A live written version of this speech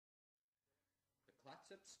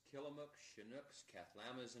Clatsps, Killamuks, Chinooks,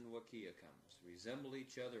 Cathlamas, and Wahkiakums resemble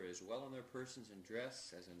each other as well in their persons and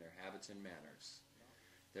dress as in their habits and manners.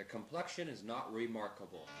 Their complexion is not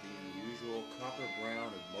remarkable, being the usual copper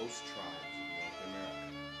brown of most tribes of North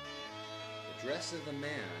America. The dress of the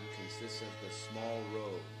man consists of the small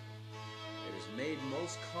robe. It is made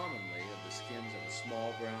most commonly of the skins of a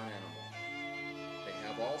small brown animal. They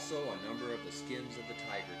have also a number of the skins of the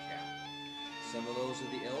tiger cat, some of those of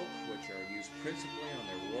the elk, which are used principally on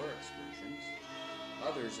their war excursions,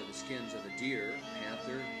 others of the skins of the deer,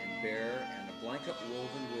 panther, and bear, and a blanket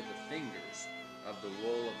woven with the fingers of the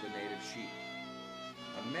wool of the native sheep.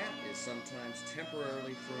 A mat is sometimes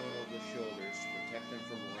temporarily thrown over the shoulders to protect them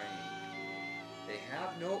from rain. They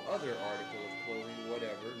have no other article of clothing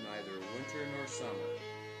whatever, neither winter nor summer,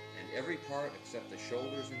 and every part except the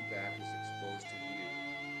shoulders and back is exposed to view.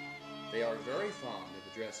 They are very fond of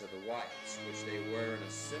the dress of the whites, which they wear in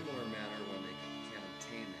a similar manner when they can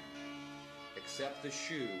obtain them, except the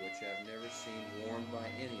shoe, which I have never seen worn by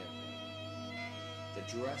any of them. The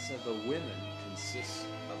dress of the women consists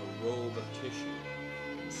of a robe of tissue,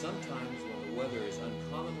 and sometimes when the weather is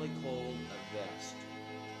uncommonly cold, a vest.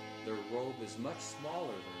 Their robe is much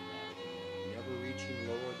smaller than that of the men, never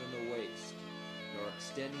reaching lower than the waist, nor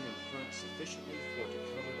extending in front sufficiently for to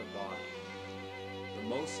cover the body. The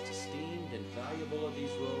most esteemed and valuable of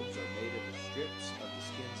these robes are made of the strips of the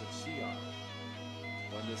skins of sea otter.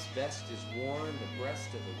 When this vest is worn, the breast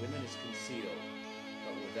of the women is concealed,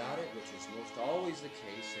 but without it, which is most always the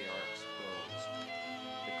case, they are exposed.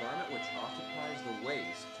 The garment which occupies the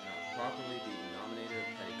waist cannot properly be denominated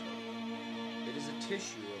a petticoat. It is a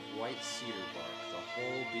tissue of white cedar bark, the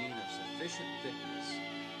whole being of sufficient thickness,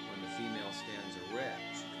 when the female stands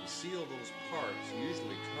erect, to conceal those parts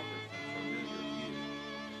usually covered from familiar view.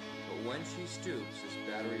 But when she stoops, this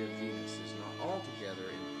battery of Venus is not altogether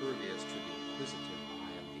impervious to the inquisitive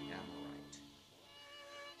eye of the Amorite.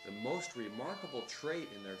 The most remarkable trait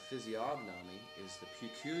in their physiognomy is the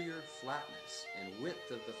peculiar flatness and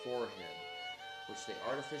width of the forehead, which they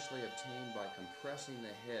artificially obtain by compressing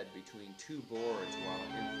the head between two boards while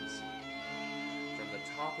in infancy. From the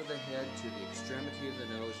top of the head to the extremity of the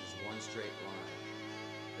nose is one straight line.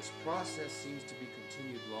 This process seems to be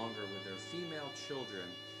continued longer with their female children,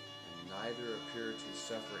 and neither appear to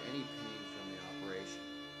suffer any pain from the operation.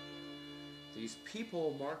 These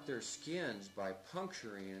people mark their skins by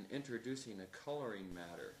puncturing and introducing a coloring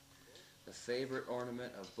matter. The favorite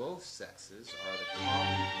ornament of both sexes are the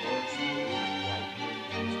common coarse blue and white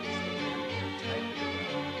ribbons which the men wear tightly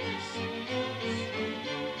around their waists.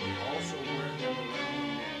 They also wear them around the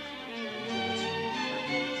neck, pendulous from the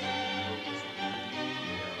cartilage of the nose and breathing.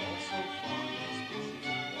 They are also fond of a species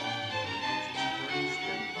of waffle, which is furnished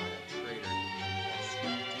them by a trader called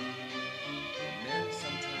script. The men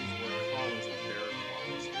sometimes wear collars of bear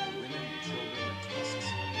claws, and the women and children the tusks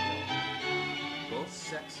of the elk. Both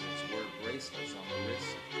sexes wear bracelets on the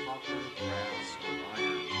wrists of copper, brass, or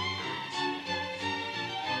iron beads.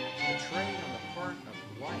 The trade on the part of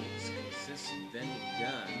whites consists in vending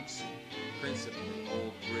guns, principally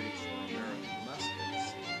old British or American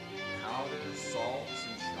muskets, powder, salts,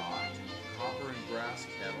 and shot, copper and brass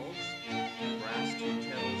kettles, brass tea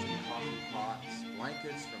kettles and coffee pots,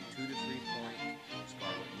 blankets from 2 to 3 point,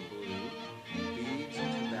 scarlet and blue, beads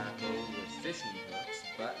and tobacco with fishing hooks,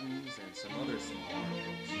 buttons, and some other small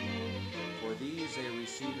articles. For these they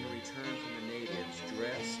receive in return from the natives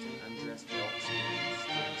dressed and undressed elk skins,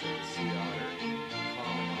 skins of the sea otter,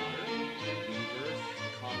 common otter, beaver,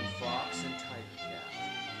 common fox, and tiger cat.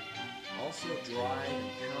 Also dried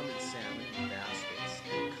and pounded salmon in baskets,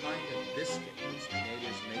 and a kind of biscuit which the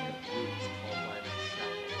natives make of roots called by them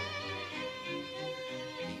shako.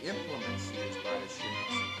 The implements used by the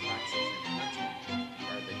Chinooks and Clatsps in hunting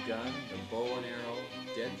are the gun, the bow and arrow,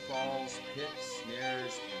 deadfalls, pits,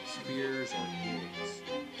 snares, and spears or gigs.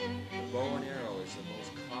 The bow and arrow is the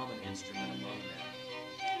most common instrument among them,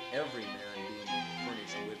 every man being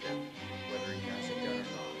furnished with them, whether he has a gun or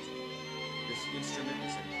not. This instrument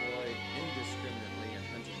is employed indiscriminately